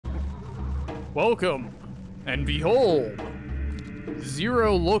Welcome, and behold,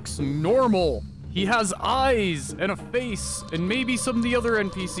 Zero looks normal. He has eyes and a face, and maybe some of the other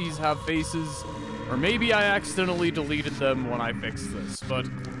NPCs have faces, or maybe I accidentally deleted them when I fixed this, but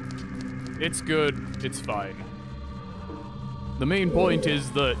it's good, it's fine. The main point is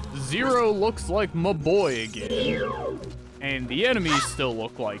that Zero looks like my boy again, and the enemies still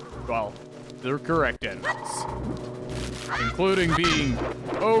look like, well, they're correct enemies. Including being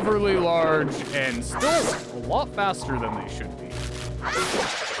overly large and still a lot faster than they should be.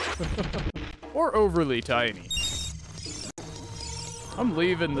 Or overly tiny. I'm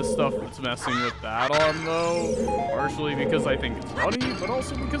leaving the stuff that's messing with that on, though, partially because I think it's funny, but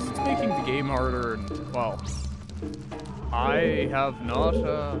also because it's making the game harder, and, well, I have not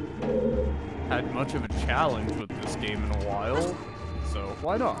had much of a challenge with this game in a while, so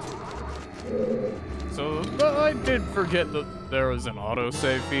why not? So, I did forget that there was an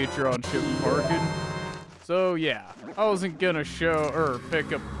autosave feature on Ship Parkin. So, yeah, I wasn't gonna show or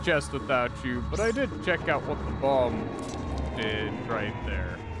pick up the chest without you, but I did check out what the bomb did right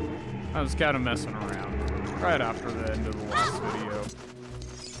there. I was kind of messing around right after the end of the last video.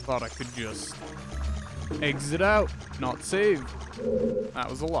 Thought I could just exit out, not save. That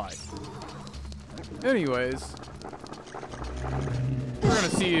was a lie. Anyways, we're gonna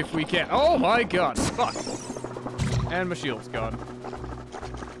see if we can. Oh my god, fuck. And my shield's gone.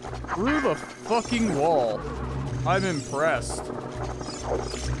 Through the fucking wall. I'm impressed.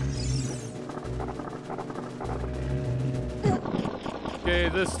 Okay,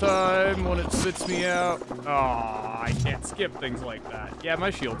 this time when it spits me out. Aw, I can't skip things like that. Yeah, my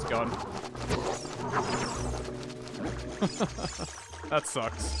shield's gone. That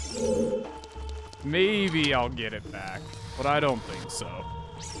sucks. Maybe I'll get it back, but I don't think so.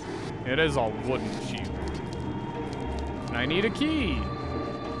 It is a wooden shield. And I need a key.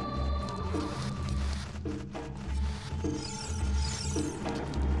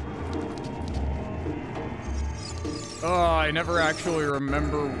 Oh, I never actually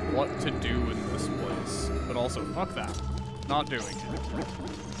remember what to do in this place. But also, fuck that. Not doing it.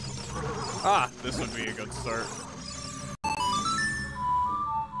 Ah, this would be a good start.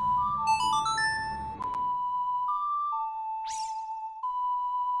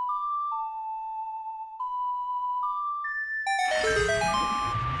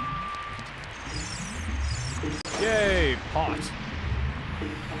 Yay, pot.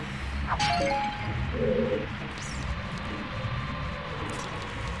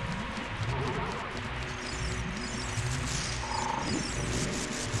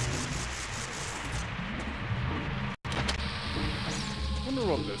 Wonder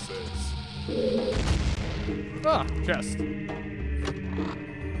what this is. Ah, chest.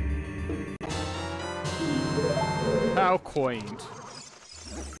 How quaint.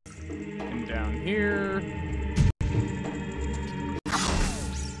 And down here.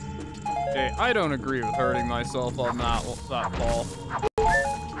 Okay, I don't agree with hurting myself on that fall.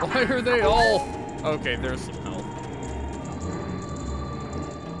 Why are they all... Okay, there's some health.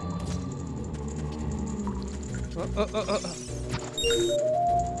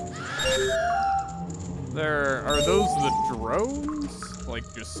 Are those the drones? Like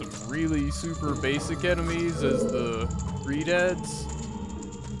just some really super basic enemies as the re-deads?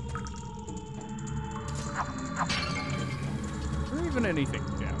 Is there even anything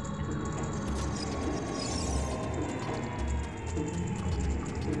down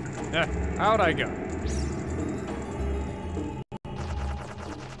here? Out I go.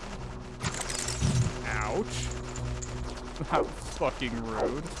 Ouch. That was fucking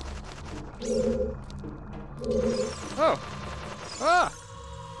rude. Oh. Ah!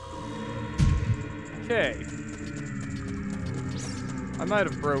 Okay. I might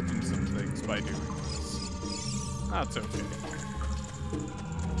have broken some things by doing this. That's okay.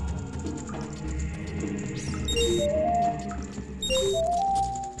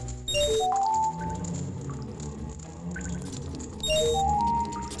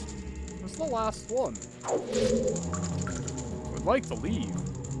 What's the last one? I would like to leave.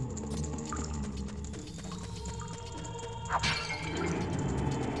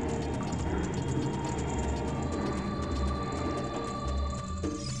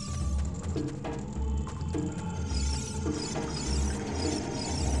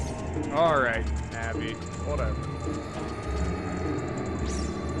 Alright, Abby. Whatever.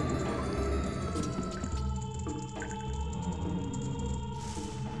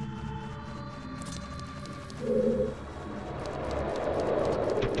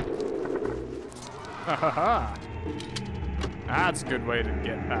 Ha ha ha! That's a good way to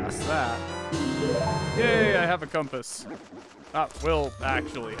get past that. Yay, I have a compass. That will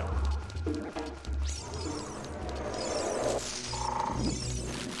actually help.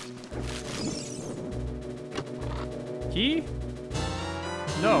 Key?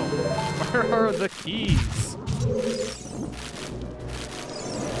 No. Where are the keys?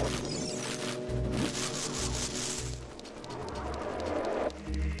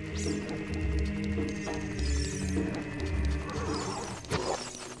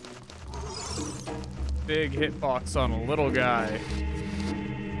 Big hitbox on a little guy.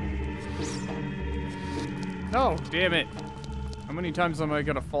 No, damn it. How many times am I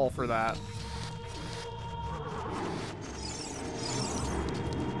gonna fall for that?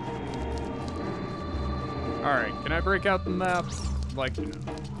 Alright, can I break out the map? I'd like to know.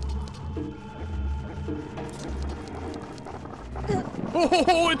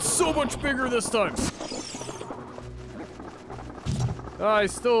 Oh, it's so much bigger this time! I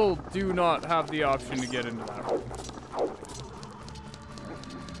still do not have the option to get into that room.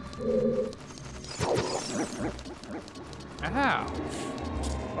 Ouch.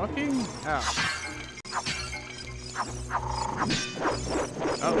 Fucking ouch.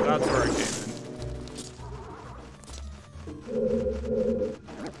 Oh, that's where I came in.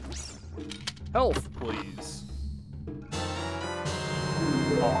 Health, please.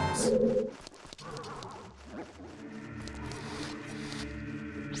 Pause.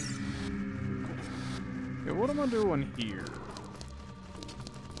 Okay, what am I doing here?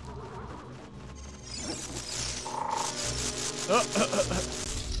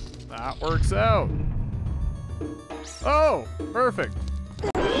 That works out. Oh, perfect.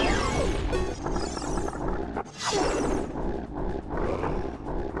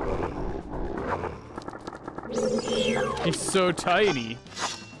 He's so tiny.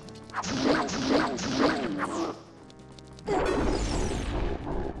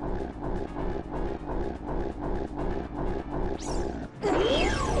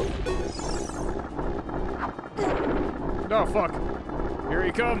 Oh, fuck. Here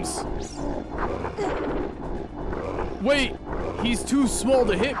he comes. Wait, he's too small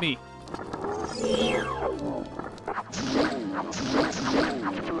to hit me.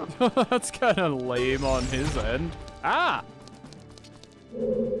 That's kind of lame on his end. Ah!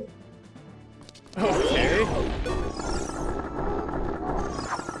 Okay.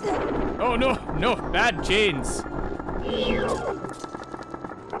 Oh, no, no, bad chains.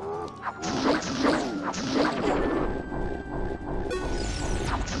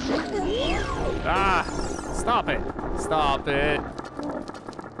 Ah! Stop it. Stop it.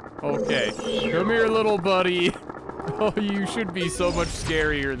 Okay. Come here, little buddy. Oh, you should be so much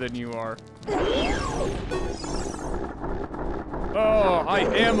scarier than you are. Oh, I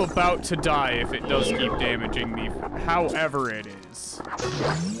am about to die if it does keep damaging me, however it is.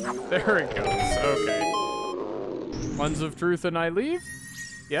 There it goes. Okay. Lens of truth and I leave?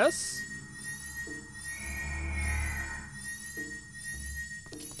 Yes?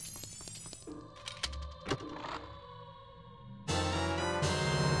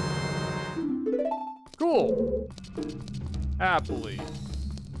 Cool. Happily.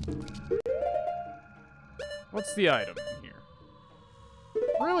 What's the item in here?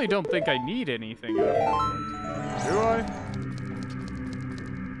 I really don't think I need anything afterwards. Do I?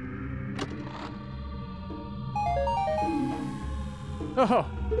 Oh,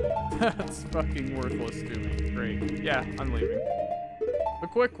 that's fucking worthless to me. Great. Yeah, I'm leaving. The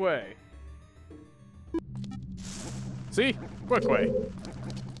quick way. See? Quick way.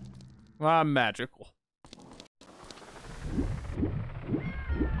 Well, I'm magical.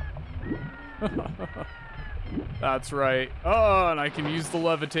 That's right. Oh, and I can use the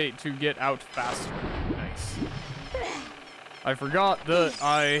levitate to get out faster. Nice. I forgot that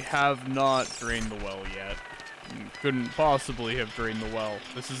I have not drained the well yet. Couldn't possibly have drained the well.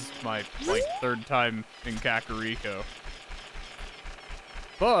 This is my, like, third time in Kakariko.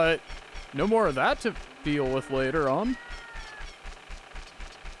 But, no more of that to deal with later on.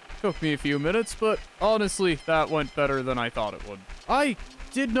 Took me a few minutes, but honestly, that went better than I thought it would. I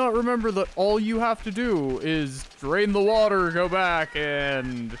did not remember that all you have to do is drain the water, go back,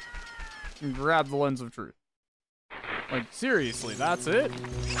 and grab the lens of truth. Like, seriously, that's it?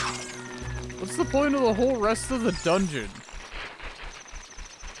 What's the point of the whole rest of the dungeon?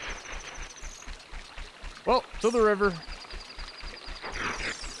 Well, to the river.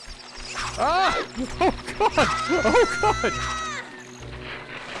 Ah! Oh, God! Oh, God!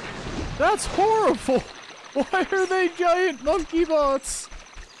 That's horrible! Why are they giant monkey bots?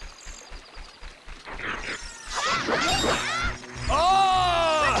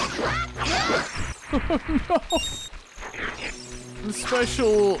 Oh! Oh, no! The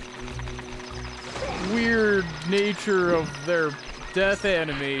special weird nature of their death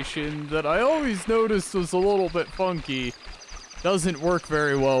animation that I always noticed was a little bit funky doesn't work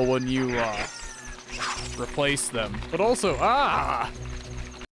very well when you replace them. But also, ah!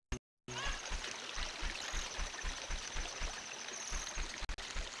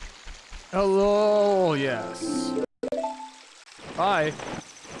 Hello, yes. Hi.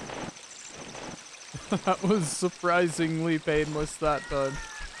 That was surprisingly painless that time.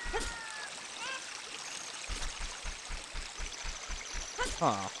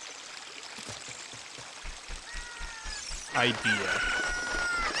 Huh. Idea.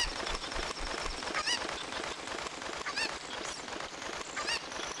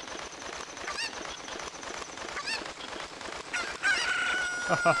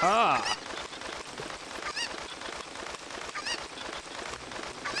 Ha ha ha!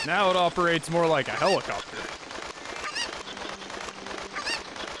 Now it operates more like a helicopter.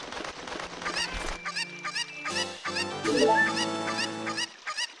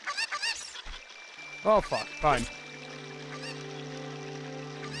 Oh fuck, fine.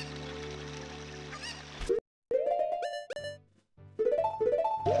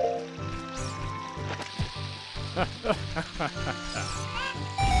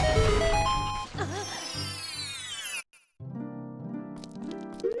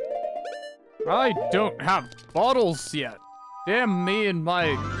 I don't have bottles yet. Damn me and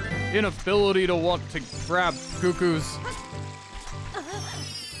my inability to want to grab cuckoos.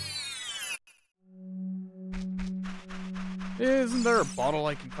 Isn't there a bottle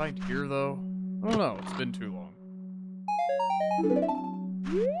I can find here, though? I don't know, it's been too long.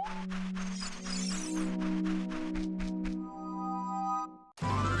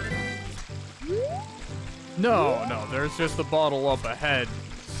 No, there's just a bottle up ahead,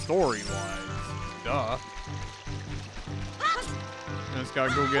 story-wise. Duh. I just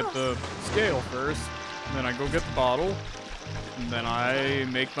gotta go get the scale first, and then I go get the bottle, and then I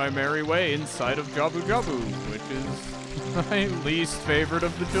make my merry way inside of Jabu Jabu, which is my least favorite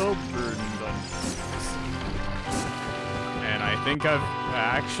of the children dungeons. And I think I've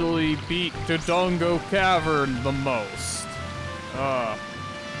actually beat Dodongo Cavern the most.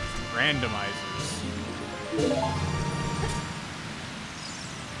 Randomizers.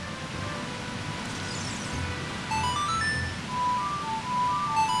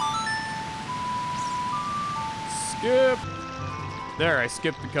 Skip! There, I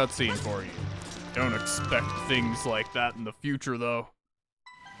skipped the cutscene for you. Don't expect things like that in the future, though.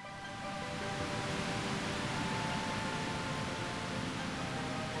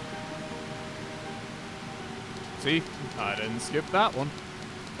 See? I didn't skip that one.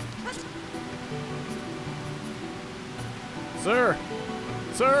 Sir!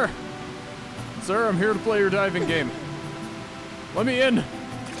 Sir! Sir, I'm here to play your diving game. Let me in!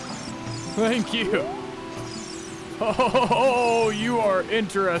 Thank you! Oh, you are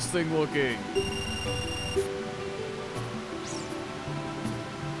interesting looking.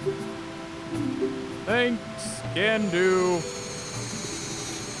 Thanks, can do.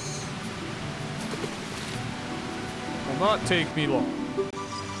 Will not take me long.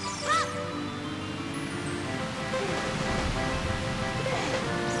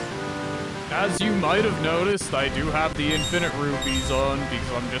 As you might have noticed, I do have the infinite rupees on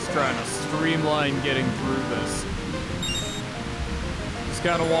because I'm just trying to streamline getting through this. Just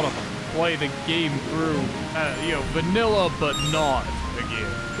kind of want to play the game through, you know, vanilla, but not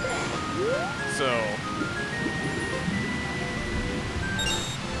again. So,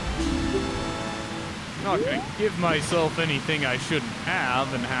 I'm not gonna give myself anything I shouldn't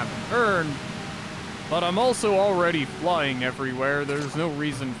have and haven't earned, but I'm also already flying everywhere. There's no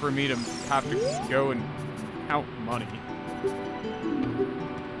reason for me to have to go and count money.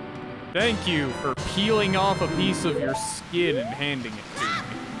 Thank you for peeling off a piece of your skin and handing it to me.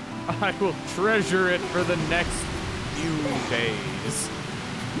 I will treasure it for the next few days.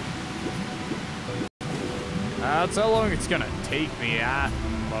 That's how long it's gonna take me at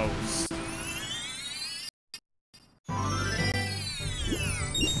most.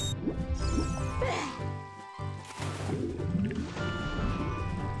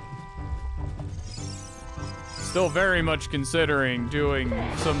 Still very much considering doing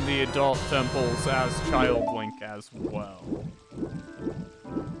some of the adult temples as Child Link as well.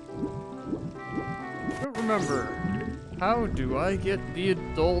 But remember, how do I get the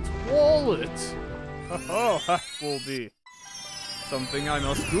adult wallet? Oh, that will be something I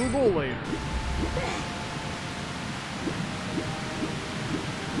must Google later.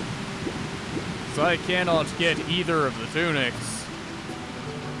 So I cannot get either of the tunics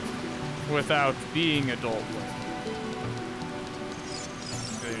without being adult Link.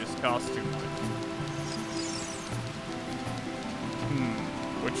 They just cost too much.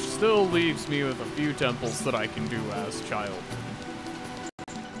 Which still leaves me with a few temples that I can do as Child.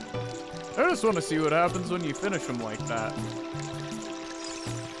 just want to see what happens when you finish them like that.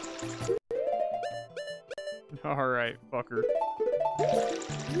 Alright, fucker.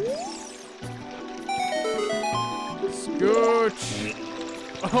 Scooch!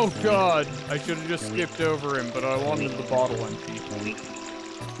 Oh god, I should have just skipped over him, but I wanted the bottle empty.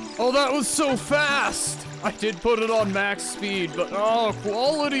 Oh, that was so fast! I did put it on max speed, but oh,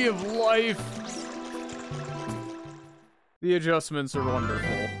 quality of life! The adjustments are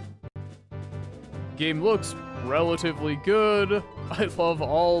wonderful. Game looks relatively good. I love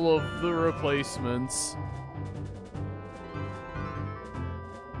all of the replacements.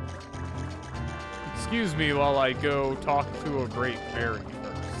 Excuse me while I go talk to a great fairy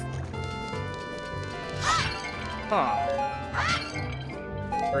first. Huh.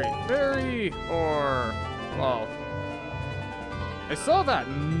 Great fairy, or... well... I saw that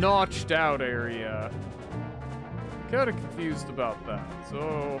notched out area. Kinda confused about that,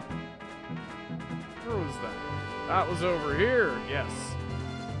 so... where was that? That was over here, yes.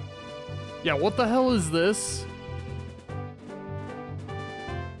 Yeah, what the hell is this?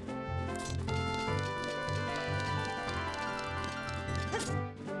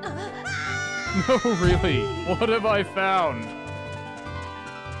 No, really, what have I found?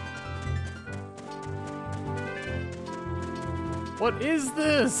 What is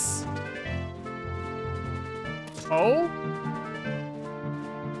this? Oh?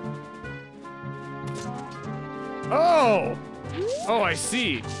 Oh! Oh, I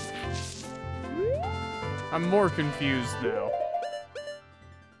see. I'm more confused now.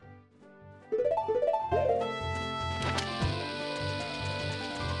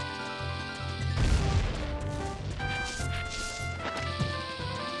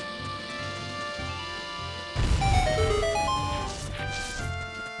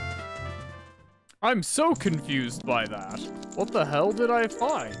 I'm so confused by that. What the hell did I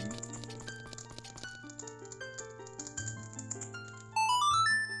find?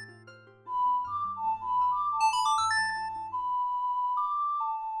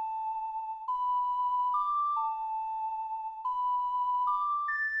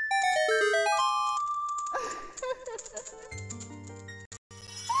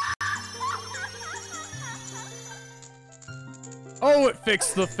 Oh, it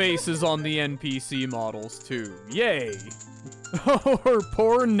fixed the faces on the NPC models, too. Yay. Oh, her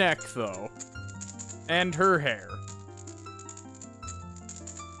poor neck, though. And her hair.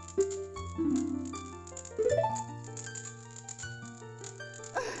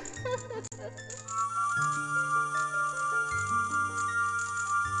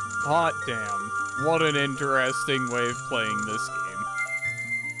 Hot damn. What an interesting way of playing this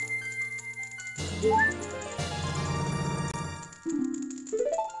game.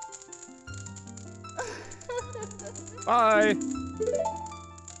 Bye!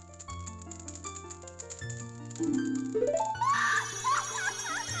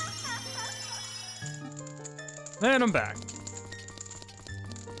 And I'm back.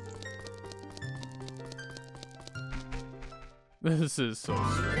 This is so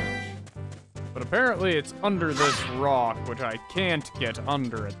strange. But apparently it's under this rock, which I can't get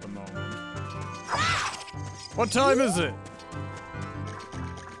under at the moment. What time is it?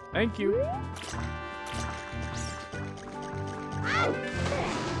 Thank you.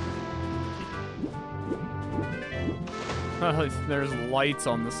 There's lights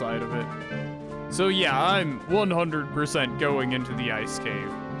on the side of it. So yeah, I'm 100% going into the ice cave.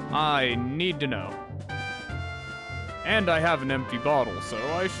 I need to know. And I have an empty bottle, so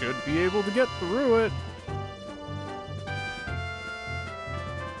I should be able to get through it.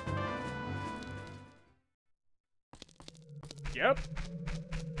 Yep.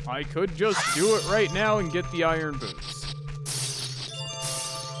 I could just do it right now and get the iron boots.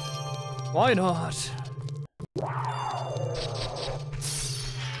 Why not?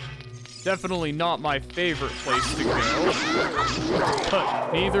 Definitely not my favorite place to go.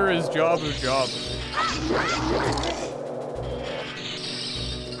 But neither is Jabu Jabu.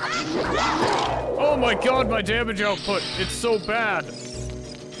 Oh my god, my damage output! It's so bad!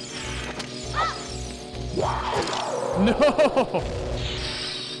 No!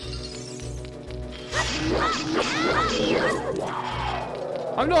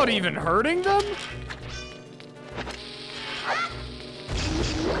 I'm not even hurting them?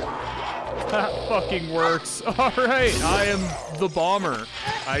 That fucking works. Alright, I am the bomber.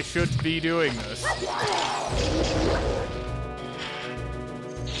 I should be doing this.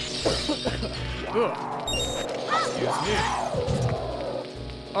 Ugh. Excuse me.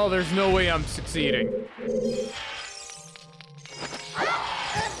 Oh, there's no way I'm succeeding.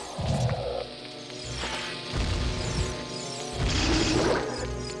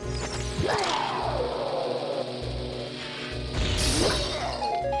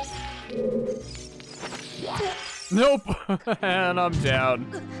 Nope. And I'm down.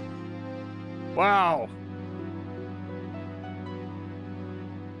 Wow.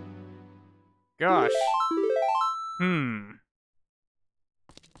 Gosh.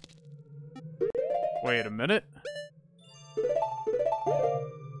 Wait a minute.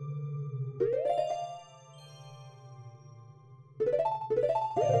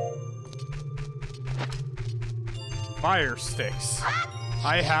 Fire sticks.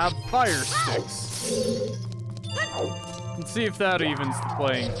 I have fire sticks. Let's see if that evens the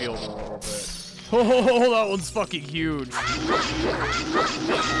playing field a little bit. Oh, that one's fucking huge.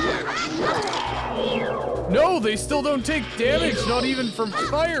 No, they still don't take damage, not even from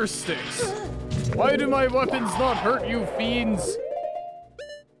fire sticks. Why do my weapons not hurt you, fiends?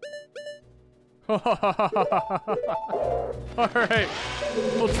 Alright,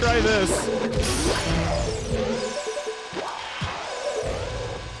 we'll try this.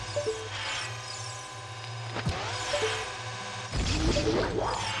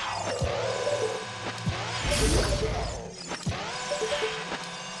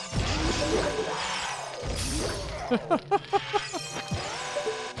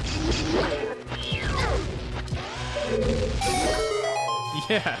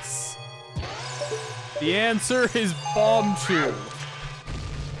 Yes. The answer is Bomb Chew.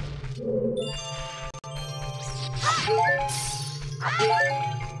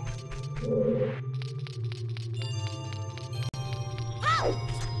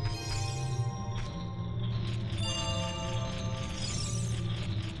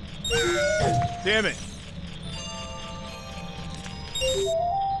 Damn it.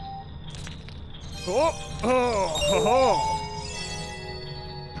 Oh, oh, oh, oh.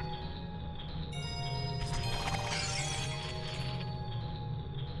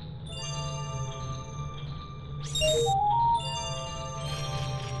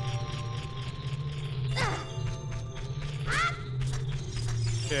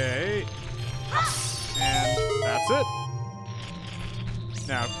 Okay. And that's it.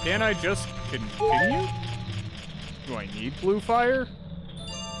 Now, can I just continue? Do I need blue fire?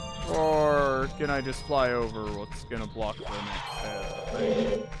 Or can I just fly over what's gonna block the next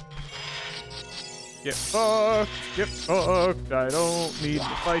thing? Get fucked, get fucked. I don't need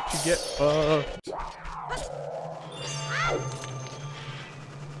to fight to get fucked.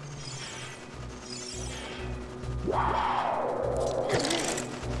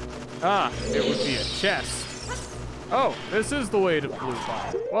 Ah, it would be a chest. Oh, this is the way to blue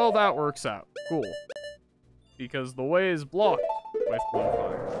fire. Well, that works out. Cool. Because the way is blocked with blue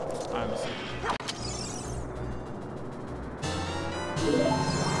fire. I'm assuming.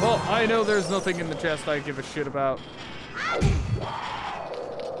 Well, I know there's nothing in the chest I give a shit about.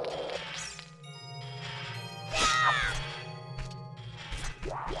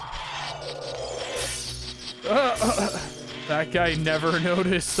 That guy never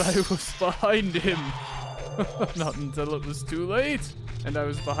noticed I was behind him. Not until it was too late, and I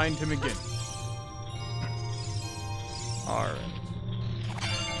was behind him again. Alright.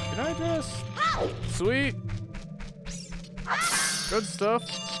 Can I just... Sweet. Good stuff.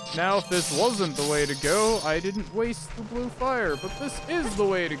 Now, if this wasn't the way to go, I didn't waste the blue fire, but this is the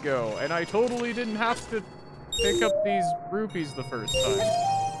way to go, and I totally didn't have to pick up these rupees the first time.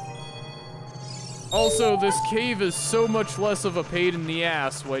 Also, this cave is so much less of a pain in the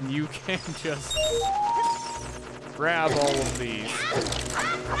ass when you can just grab all of these.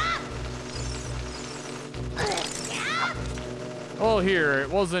 Well, here, it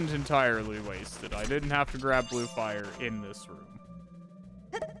wasn't entirely wasted. I didn't have to grab blue fire in this room.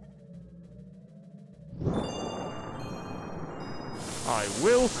 I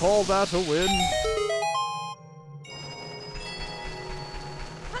will call that a win.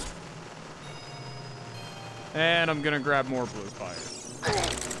 And I'm gonna grab more blue fire.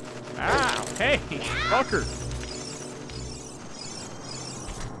 Ow, hey, fucker.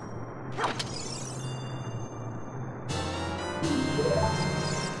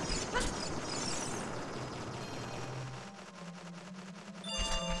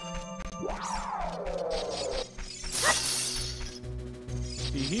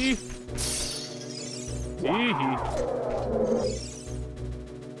 Hee-hee. Hee-hee.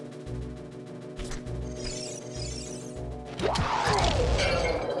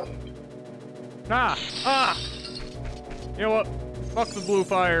 Ah! Ah! You know what? Fuck the blue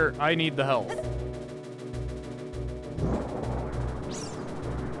fire. I need the health.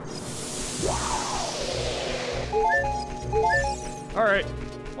 Alright.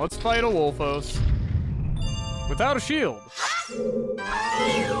 Let's fight a Wolfos. Without a shield.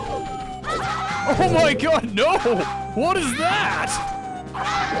 Oh my god, no! What is that?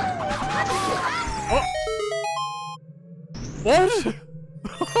 Oh. What?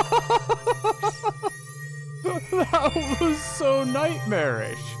 That was so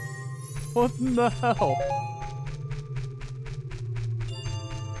nightmarish. What in the hell?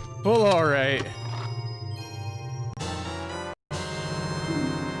 Well, alright.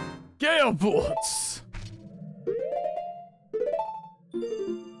 Gale bullets!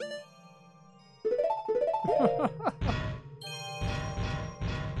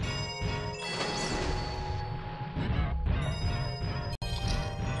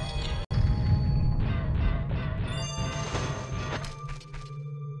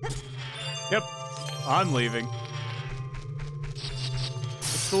 Yep, I'm leaving.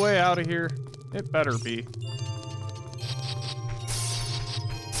 It's the way out of here. It better be.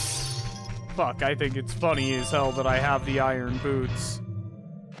 Fuck, I think it's funny as hell that I have the iron boots.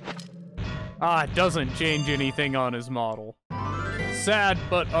 Ah, it doesn't change anything on his model. Sad,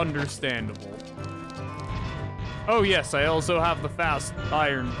 but understandable. Oh yes, I also have the fast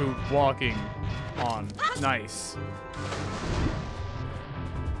iron boot walking on. Nice.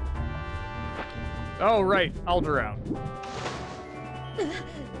 Oh, right, I'll drown.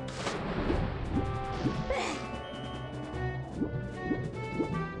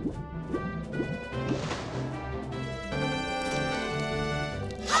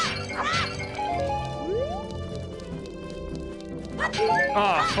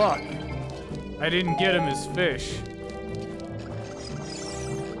 Ah, fuck. I didn't get him his fish.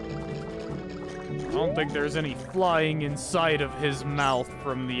 I don't think there's any flying inside of his mouth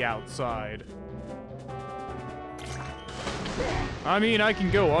from the outside. I mean, I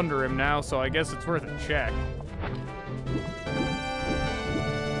can go under him now, so I guess it's worth a check.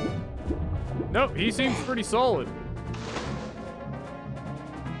 Nope, he seems pretty solid.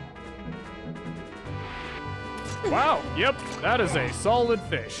 Wow, yep, that is a solid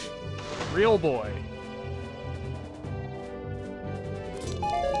fish. Real boy.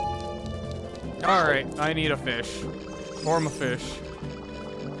 Alright, I need a fish. Form a fish.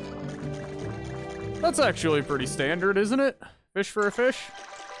 That's actually pretty standard, isn't it? Fish for a fish?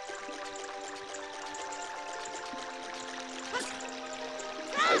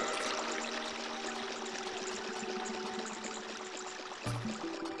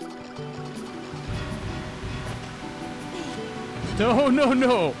 No, no,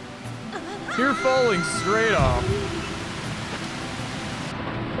 no! You're falling straight off.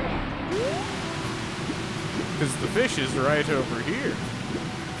 Because the fish is right over here.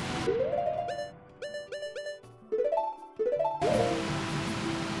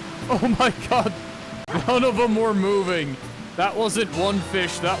 Oh my god! None of them were moving. That wasn't one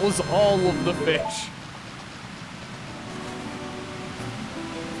fish, that was all of the fish.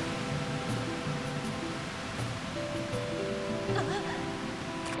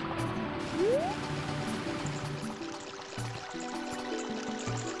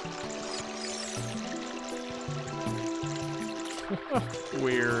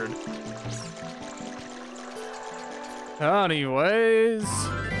 Weird. Anyways,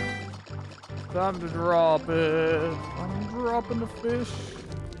 time to drop it. I'm dropping the fish.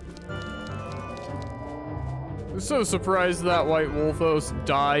 I'm so surprised that White Wolfos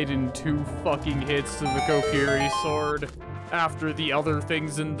died in 2 fucking hits to the Kokiri sword after the other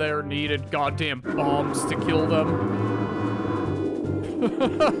things in there needed goddamn bombs to kill them.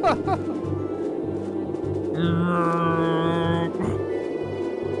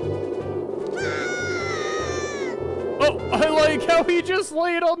 Oh, I like how he just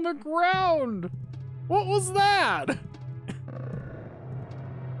laid on the ground. What was that?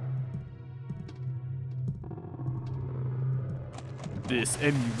 This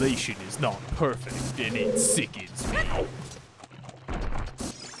emulation is not perfect and it sickens me.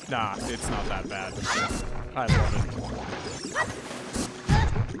 Nah, it's not that bad. I love it.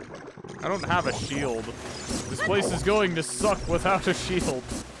 I don't have a shield. This place is going to suck without a shield.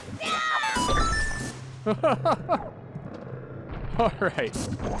 Alright.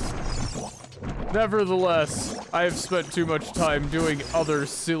 Nevertheless, I have spent too much time doing other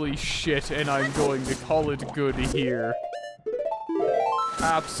silly shit and I'm going to call it good here.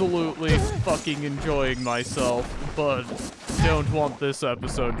 Absolutely fucking enjoying myself, but don't want this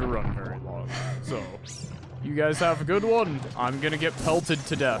episode to run very long. So, you guys have a good one. I'm gonna get pelted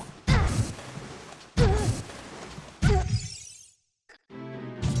to death.